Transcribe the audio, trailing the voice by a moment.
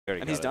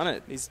And he's done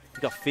it. He's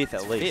got 5th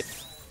at least.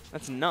 5th.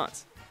 That's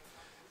nuts.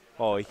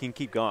 Oh, he can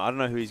keep going. I don't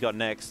know who he's got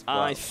next.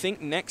 I think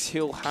next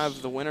he'll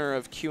have the winner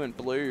of Q and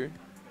Blue,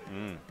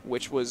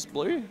 which was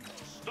Blue,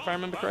 if I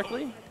remember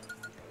correctly.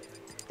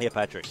 Yeah,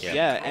 Patrick. Yeah.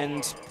 Yeah,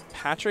 and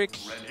Patrick,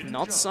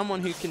 not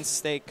someone who can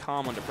stay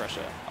calm under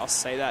pressure. I'll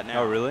say that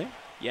now. Oh, really?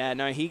 Yeah,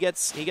 no, he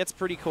gets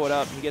pretty caught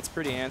up. He gets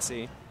pretty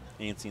antsy.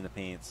 Antsy in the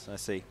pants. I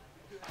see.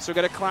 So we've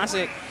got a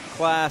classic,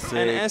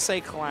 an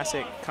SA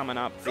classic coming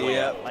up for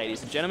you,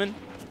 ladies and gentlemen.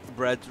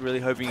 Brad's really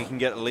hoping he can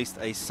get at least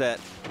a set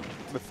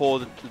before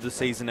the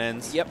season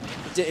ends. Yep,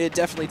 it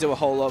definitely do a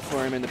whole lot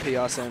for him in the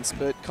PR sense,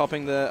 but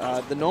copping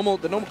the normal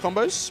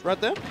combos right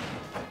there.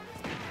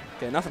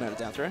 Okay, nothing out of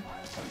down throw.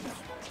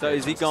 So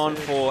is he gone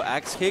for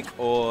axe kick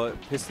or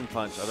piston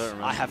punch? I don't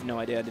remember. I have no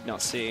idea. I did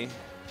not see.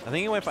 I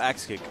think he went for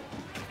axe kick.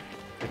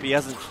 If he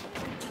hasn't,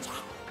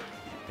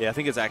 yeah, I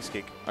think it's axe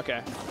kick.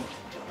 Okay.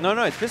 No,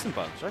 it's piston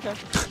punch. Okay.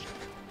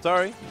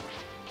 Sorry.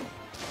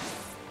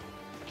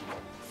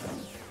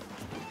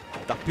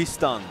 The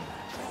piston.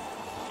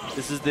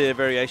 This is the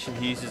variation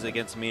he uses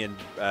against me and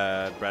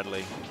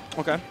Bradley.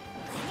 Okay.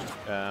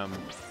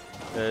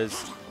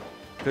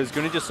 Because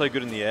Greninja's so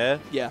good in the air.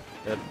 Yeah.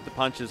 The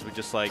punches would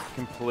just like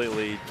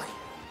completely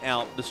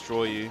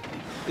out-destroy you.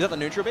 Is that the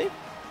neutral B?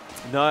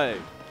 No.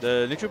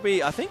 The neutral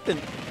B, I think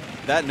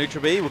that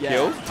neutral B will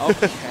kill.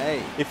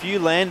 Okay. If you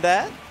land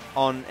that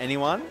on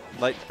anyone,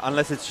 like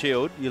unless it's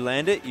shield, you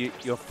land it,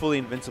 you're fully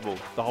invincible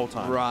the whole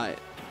time. Right.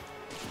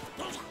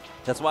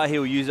 That's why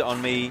he'll use it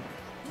on me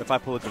if I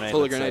pull a grenade.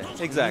 Pull a grenade.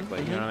 Exactly.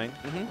 You know what I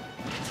mean?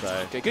 So.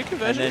 Okay, good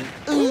conversion.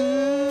 And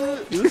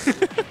then,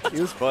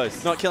 he was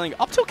close. Not killing.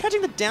 Up till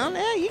catching the down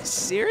air? Are you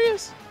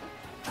serious?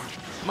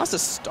 Must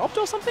have stopped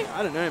or something?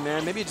 I don't know,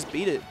 man. Maybe he just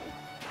beat it.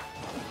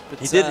 But,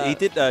 he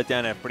did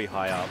down air pretty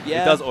high up.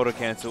 Yeah. It does auto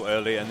cancel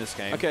early in this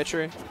game. Okay,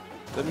 true.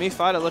 The Mii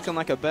fighter looking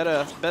like a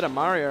better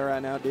Mario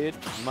right now, dude.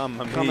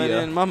 Mamma mia. Coming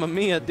in, mamma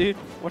mia, dude.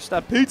 Watch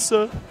that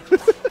pizza.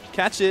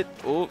 Catch it.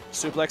 Oh,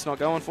 suplex not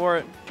going for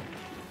it.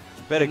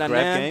 Better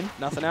grab game.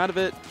 Nothing out of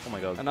it. Oh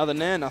my god. Another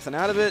nair, nothing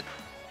out of it.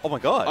 Oh my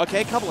god.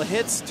 Okay, couple of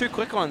hits, 2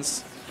 quick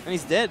ones, and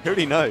he's dead. He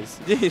already knows.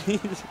 Dude,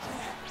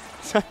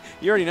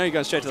 you already know you're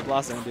going straight to the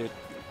blast zone, dude.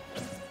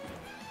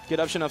 Good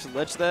option off the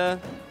ledge there.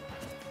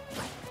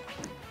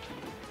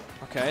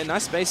 Okay,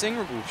 nice spacing.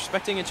 We're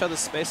respecting each other's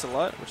space a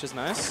lot, which is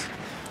nice.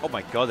 Oh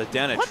my god, the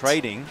down air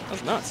trading.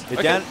 That's nuts. The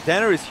down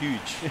air is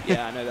huge.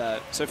 Yeah, I know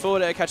that. So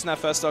forward air catching that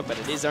first stop, but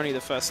it is only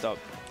the first stop.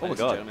 Oh my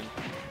god.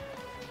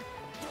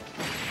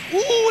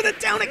 Ooh, the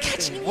down air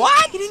catching. What?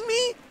 Are you kidding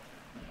me?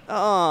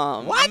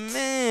 Oh, what?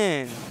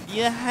 Man.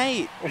 You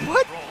hate.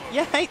 What?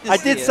 You hate this. I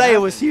did say it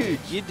was huge.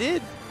 You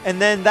did.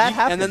 And then that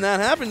happened. And then that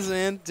happens,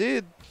 man.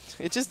 Dude,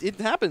 it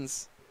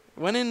happens.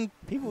 Went on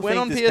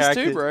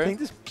PS2, bro.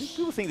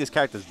 People think this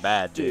character's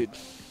bad, dude.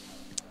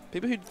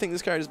 People who think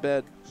this character's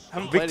bad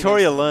haven't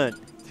Victoria learned.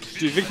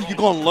 Dude, Victor, you're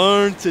going to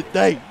learn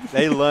today.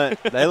 They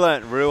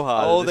learned real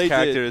hard. Oh, this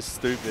character is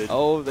stupid.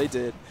 Oh, they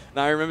did.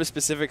 Now, I remember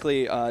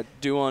specifically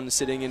Duon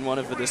sitting in one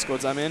of the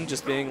Discords I'm in,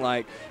 just being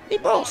like, "Hey,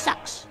 bro,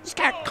 sucks. This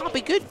character can't be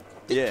good.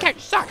 This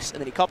character sucks." And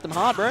then he copped him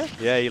hard, bro.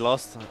 Yeah, he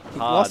lost hard. He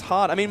lost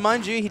hard. I mean,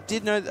 mind you, he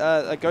did know,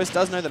 Ghost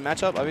does know the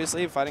matchup,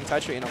 obviously, fighting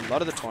Taicho in a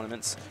lot of the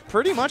tournaments.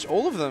 Pretty much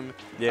all of them.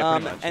 Yeah,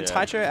 pretty much, and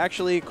Taicho,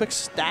 actually, quick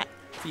stat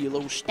for you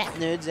little stat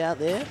nerds out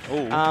there.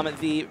 Ooh.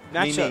 The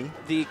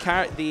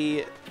matchup,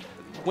 the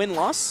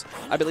win-loss,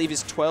 I believe,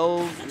 is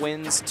 12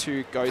 wins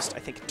to Ghost, I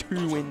think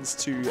 2 wins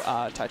to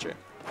Taicho.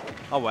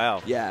 Oh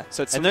wow! Yeah,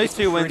 so it's those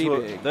 2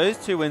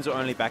 wins were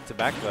only back to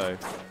back though.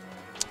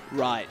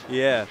 Right.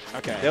 Yeah.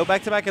 Okay. They were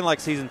back to back in like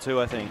season 2,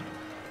 I think.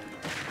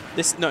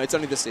 No, it's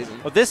only this season.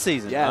 Oh, this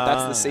season. Yeah,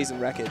 that's the season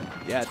record.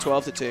 Yeah,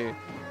 12-2.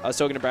 I was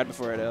talking to Brad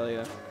before it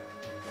earlier.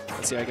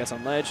 Let's see how he gets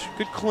on ledge.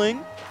 Good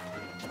cling.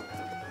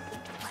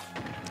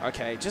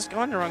 Okay, just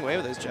going the wrong way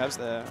with those jabs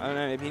there. I don't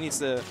know. Maybe he needs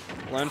to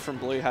learn from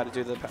Blue how to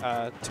do the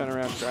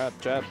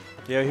turnaround jab.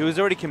 Yeah, he was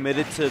already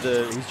committed to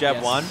his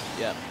jab 1.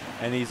 Yeah.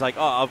 And he's like,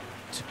 oh, I'll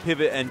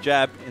pivot and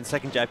jab, and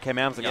second jab came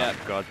out. I was like, oh,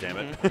 god damn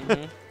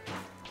it.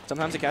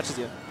 Sometimes it catches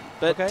you.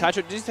 But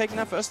Taicho is taking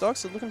that first stock,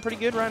 so looking pretty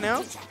good right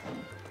now.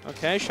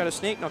 Okay, Shadow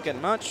Sneak, not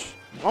getting much.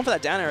 On for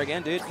that down air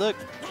again, dude. Look,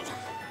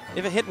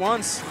 if it hit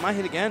once, it might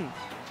hit again.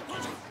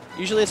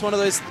 Usually it's one of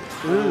those...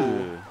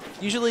 Ooh.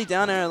 Usually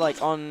down air, like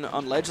on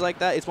ledge like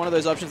that, it's one of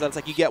those options that's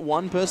like you get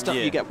one per stop,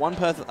 you get one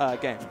per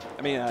game.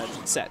 I mean,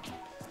 set.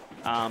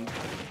 But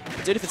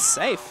dude, if it's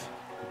safe,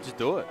 just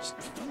do it.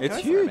 It's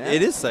huge.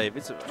 It is safe.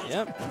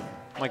 Yep.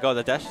 Oh my god,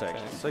 the dash tag.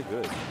 It's so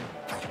good.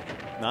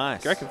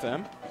 Nice. Go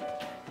confirm.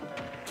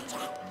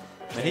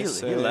 Man, he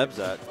labs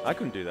that. I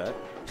couldn't do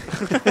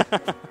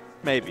that.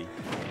 Maybe.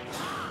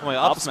 Oh my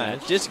god, up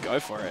smash. Just go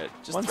for it.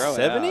 Just throw it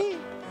out. 170?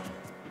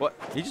 What?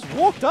 He just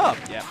walked up.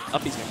 Yeah,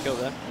 up he's going to kill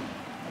there.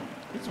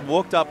 He just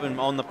walked up and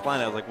on the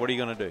planet. I was like, what are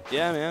you going to do?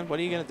 Yeah, man. What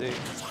are you going to do?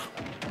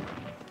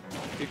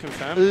 You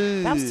confirm?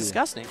 Ooh. That was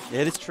disgusting.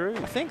 Yeah, it is true.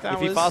 I think that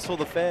if you fast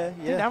forward the fair,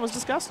 yeah. I think that was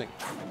disgusting.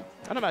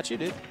 I don't know about you,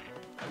 dude.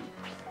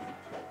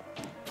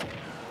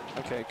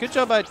 Okay, good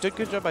job by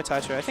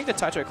Taicho. I think the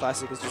Taicho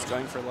Classic is just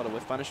going for a lot of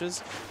whiff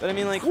punishes, but I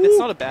mean, like, it's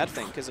not a bad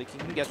thing because like you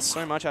can get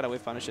so much out of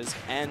whiff punishes,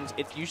 and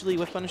it usually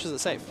whiff punishes are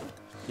safe.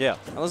 Yeah.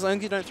 As long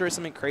as you don't throw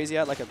something crazy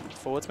out, like a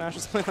forward smash or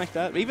something like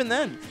that. But even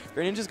then,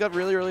 Greninja's got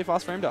really, really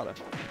fast frame data.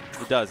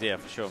 It does, yeah,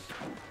 for sure.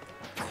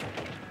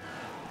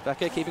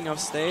 Becker keeping off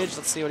stage.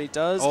 Let's see what he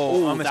does.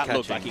 Oh, that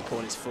looked like he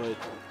caught his foot.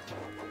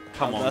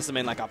 Come on. That must have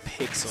been like a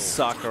pixel.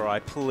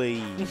 Sakurai,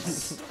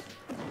 please.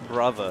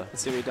 Brother.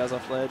 Let's see what he does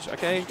off ledge.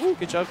 Okay,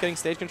 good job getting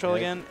stage control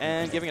again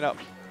and giving it up.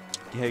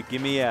 Yeah,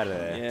 get me out of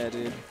there. Yeah,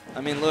 dude.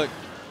 I mean, look.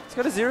 He's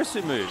got a zero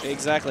suit move.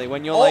 Exactly.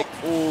 When you're like,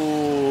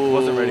 ooh.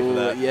 Wasn't ready for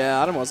that.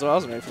 Yeah, I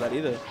wasn't ready for that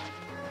either.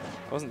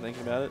 I wasn't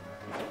thinking about it.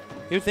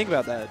 Who would think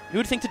about that? Who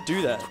would think to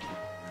do that?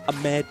 A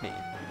madman.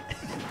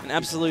 An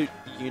absolute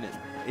unit.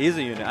 He is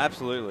a unit,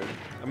 absolutely.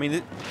 I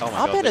mean, oh my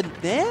God. god. Better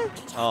there?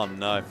 Oh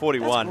no,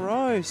 41. That's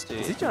gross, dude.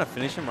 Is he trying to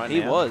finish him right now?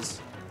 He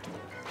was.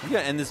 You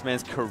gonna end this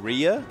man's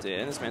career? Dude,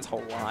 end this man's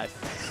whole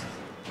life.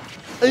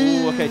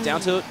 Ooh, okay,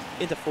 down tilt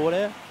into forward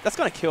air. That's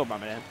gonna kill, my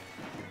man.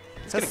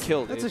 It's gonna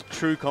kill, dude. That's a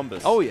true combo.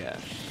 Oh yeah.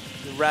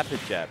 The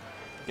rapid jab.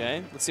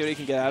 Okay, let's see what he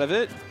can get out of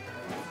it.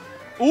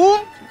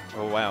 Ooh!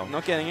 Oh wow.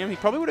 Not getting him. He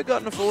probably would have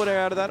gotten a forward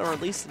air out of that, or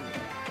at least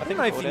I don't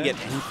know if you can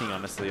get anything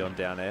honestly on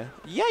down air.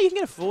 Yeah, you can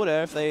get a forward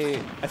air if they.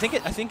 I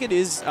think it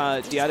is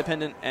DI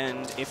dependent,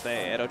 and if they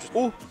air dodge.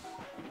 Ooh!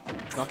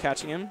 Not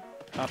catching him.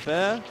 Up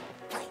air.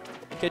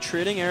 Okay,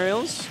 trading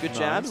aerials. Good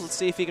jabs. Let's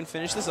see if he can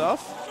finish this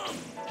off.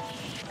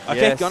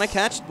 Okay, gonna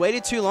catch.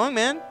 Waited too long,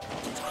 man.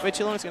 Wait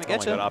too long, it's gonna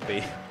get you. Oh my god,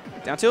 uppy.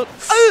 Down tilt.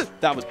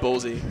 That was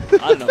ballsy.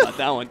 I don't know about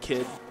that one,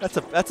 kid.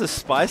 That's a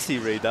spicy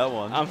read, that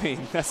one. I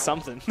mean, that's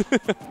something.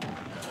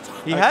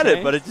 He had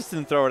it, but it just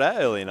didn't throw it out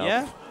early enough.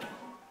 Yeah.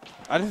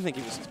 I don't think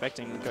he was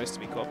expecting Ghost to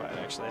be caught by it,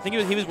 actually. I think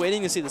he was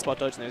waiting to see the spot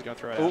dodge and he was going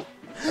to throw it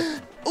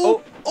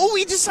out. Oh,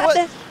 he just sat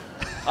there.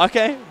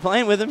 Okay,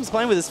 playing with him. He's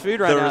playing with his food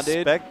right now, dude. The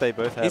respect they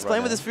both have. He's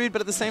playing with his food,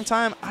 but at the same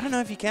time, I don't know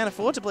if you can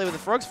afford to play with the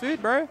frog's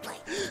food, bro.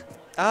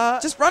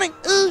 Just running.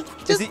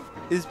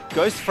 Is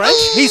Ghost French?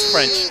 He's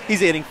French.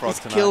 He's eating frogs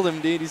tonight. He's killed him,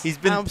 dude. He's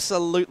been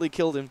absolutely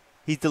killed him.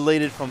 He's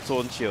deleted from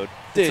Sword and Shield.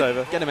 Dude, it's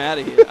over. Get him out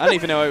of here. I don't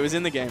even know he was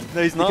in the game.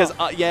 No, he's not.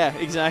 Because, yeah,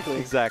 exactly.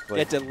 Exactly.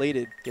 Get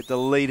deleted. Get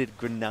deleted,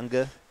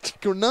 Greninja.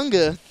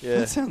 Greninja? Yeah.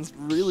 That sounds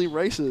really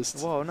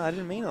racist. Whoa, no, I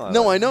didn't mean it like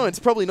No, that. I know. It's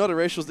probably not a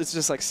racial. It's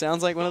just like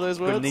sounds like one of those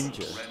words.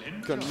 Greninja.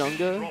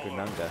 Greninja.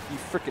 Greninja. You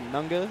frickin'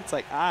 nunga. It's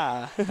like,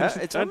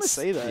 It's don't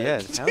say that. Yeah,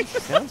 it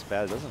sounds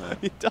bad, doesn't it?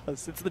 It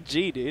does. It's the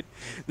G, dude.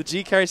 The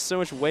G carries so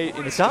much weight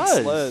in its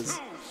does. slurs.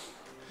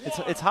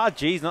 It's hard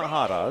G's, not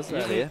hard R's.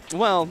 Right here.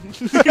 Well.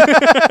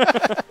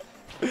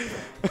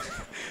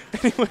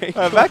 Anyway.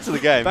 Back to the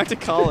game. Back to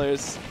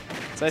callers.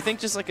 So I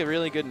think just like a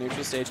really good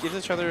neutral stage gives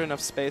each other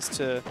enough space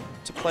to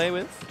play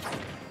with.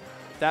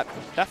 That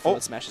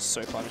forward smash is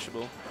so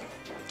punishable.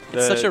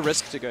 It's such a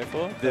risk to go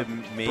for. The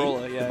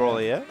Brawler, yeah. The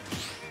Brawler, yeah.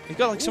 He's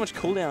got like so much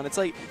cooldown. It's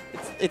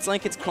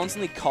like it's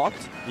constantly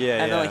cocked.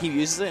 Yeah, and then like he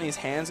uses it and his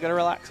hands gotta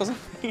relax or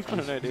something. I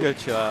don't know, dude. Go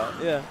chill out.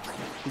 Yeah.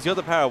 He's got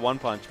the power of one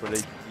punch, but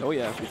it's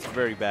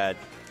very bad.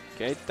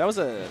 Okay,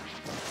 that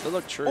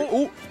looked true.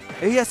 Oh,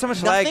 he has so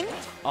much lag.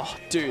 Oh,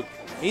 dude,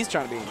 he's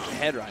trying to be in the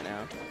head right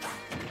now.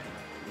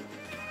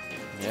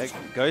 Yeah,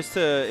 goes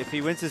to if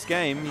he wins this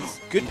game. He's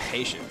good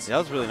patience. That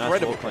was really nice.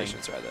 Incredible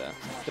patience right there.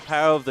 The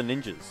power of the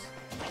ninjas.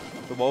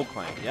 The wall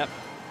clang. Yep.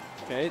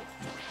 Okay,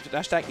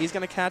 dash attack. He's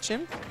gonna catch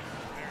him.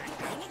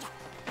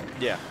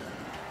 Yeah.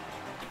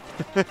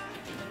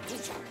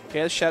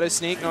 Okay, the Shadow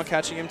Sneak not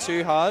catching him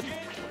too hard.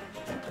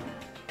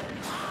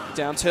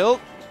 Down tilt.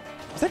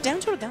 Is that down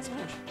tilt or down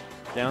smash?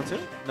 Down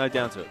tilt? No,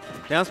 down tilt.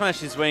 Down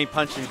smash is when he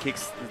punches and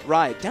kicks.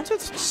 Right. Down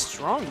tilt's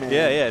strong, man.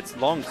 Yeah, it's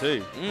long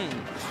too.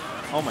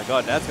 Oh my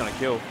god, that's gonna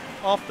kill.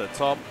 Off the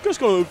top. Just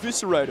gonna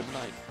eviscerate him,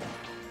 mate.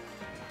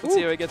 Let's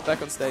see how he gets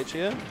back on stage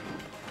here.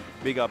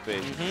 Big up B.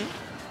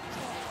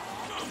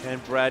 Can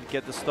Brad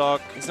get the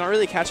stock? He's not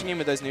really catching him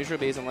with those neutral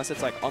Bs unless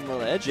it's like on the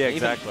ledge. Yeah,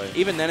 exactly.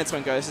 Even then, it's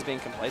when Ghost is being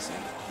complacent.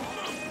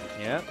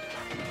 Yeah.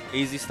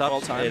 Easy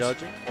stuff. Air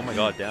dodging. Oh my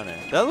god, down there.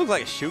 That looks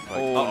like a shoot poke.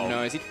 Oh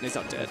no, he's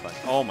not dead.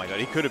 Oh my god,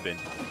 he could have been.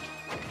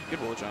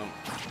 Good wall jump.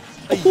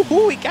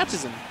 Oh, he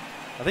catches him.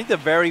 I think the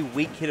very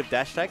weak hit of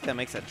dash attack that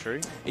makes that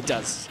true. It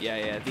does.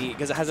 Yeah.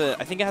 Because it has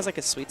I think it has like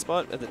a sweet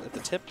spot at the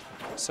tip.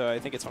 So I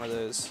think it's one of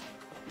those.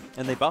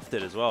 And they buffed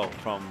it as well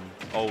from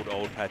old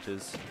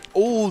patches.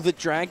 Oh, the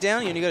drag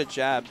down. You only got a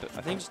jab.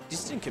 I think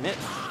just didn't commit.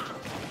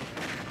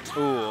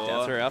 Ooh.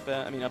 Down throw up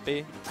air. I mean up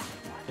B.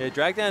 Yeah,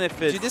 drag down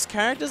if it... Dude, this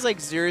character's like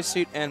Zero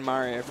Suit and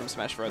Mario from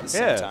Smash Bros. At the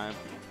same time.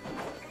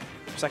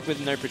 It's like with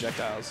no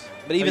projectiles.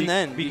 But even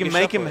then, you can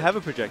make him have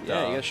a projectile.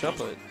 Yeah, you got shot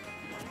put.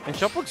 And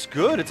shot looks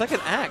good. It's like an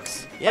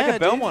axe. Yeah, like a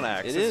Belmont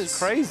axe. It is. It's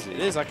crazy. It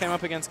is. I came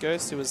up against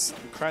Ghost, who was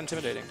quite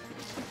intimidating.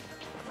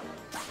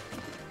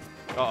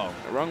 Uh-oh.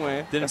 Wrong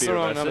way. That's the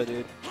wrong number,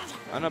 dude.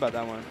 I don't know about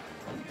that one.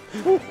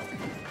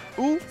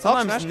 Ooh.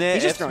 Sometimes near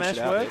F smash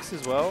works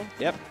as well.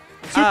 Yep.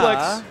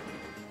 Suplex.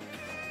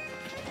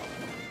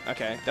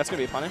 Okay, that's going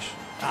to be a punish.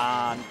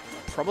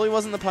 probably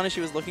wasn't the punish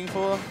he was looking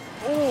for.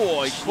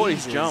 Oh, he caught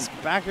his Jesus.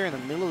 jump. Back here in the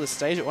middle of the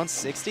stage at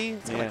 160.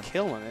 It's going to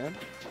kill him, man.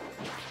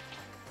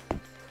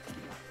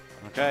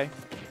 Okay.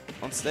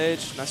 On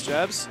stage, nice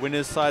jabs.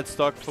 Winner's side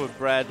stock for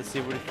Brad to see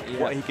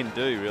what he can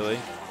do, really.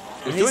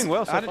 He's doing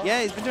well so far.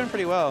 Yeah, he's been doing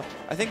pretty well.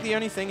 I think the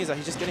only thing is that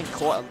he's just getting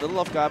caught a little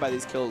off guard by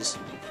these kills.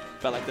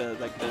 But like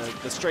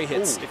the stray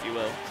hits, if you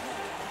will.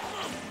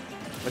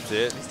 That's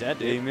it. He's dead,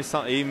 dude.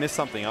 He missed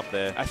something up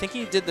there. I think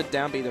he did the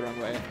down B the wrong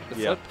way. The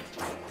flip.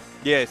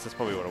 Yes, that's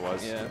probably what it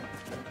was. Yeah.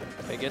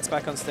 Okay, gets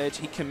back on stage.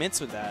 He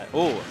commits with that.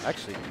 Oh,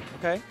 actually.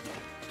 Okay.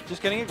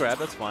 Just getting a grab,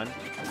 that's fine.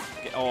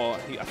 Oh,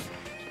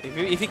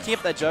 if he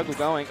kept that juggle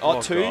going. Oh,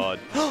 oh two. God.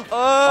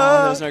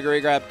 Oh, there was no Guri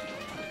grab.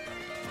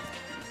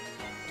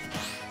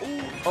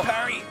 Oh,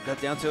 parry. Got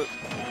down to it.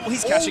 Oh,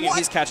 he's catching him.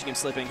 He's catching him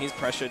slipping. He's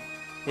pressured.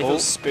 He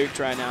feels spooked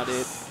right now,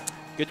 dude.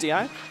 Good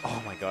DI.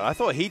 Oh my God. I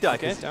thought he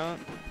died. Okay, down.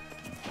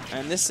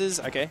 And this is,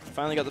 okay,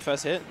 finally got the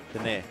first hit. The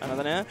nair.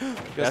 Another nair.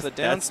 Goes to the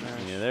down smash.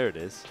 Yeah, there it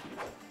is.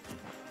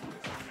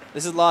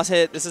 This is last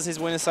hit. This is his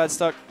winner side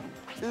stock.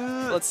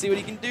 Let's see what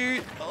he can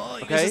do. Oh,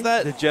 he misses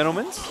that. The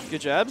gentleman's. Good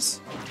jabs.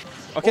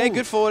 Okay,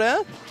 good forward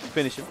air.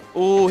 Finish him.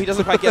 Oh, he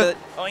doesn't quite get it.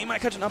 Oh, he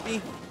might catch an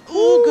uppie.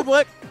 Oh, good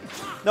work.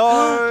 No.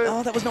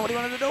 Oh, that was not what he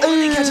wanted to do.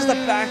 And he catches the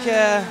back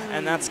air.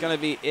 And that's going to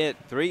be it.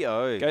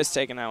 3-0. Goes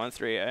taking that one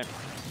 3-0.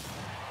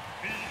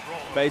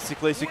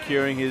 Basically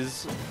securing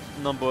his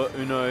number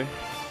uno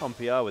on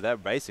PR with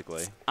that,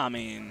 basically. I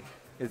mean,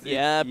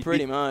 yeah,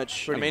 pretty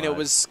much. I mean, it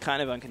was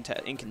kind of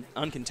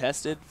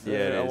uncontested for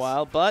a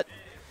while, but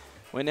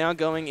we're now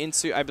going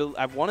into, I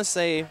want to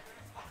say,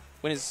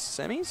 win his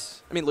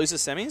semis? I mean, lose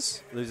his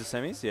semis? Lose his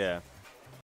semis, yeah.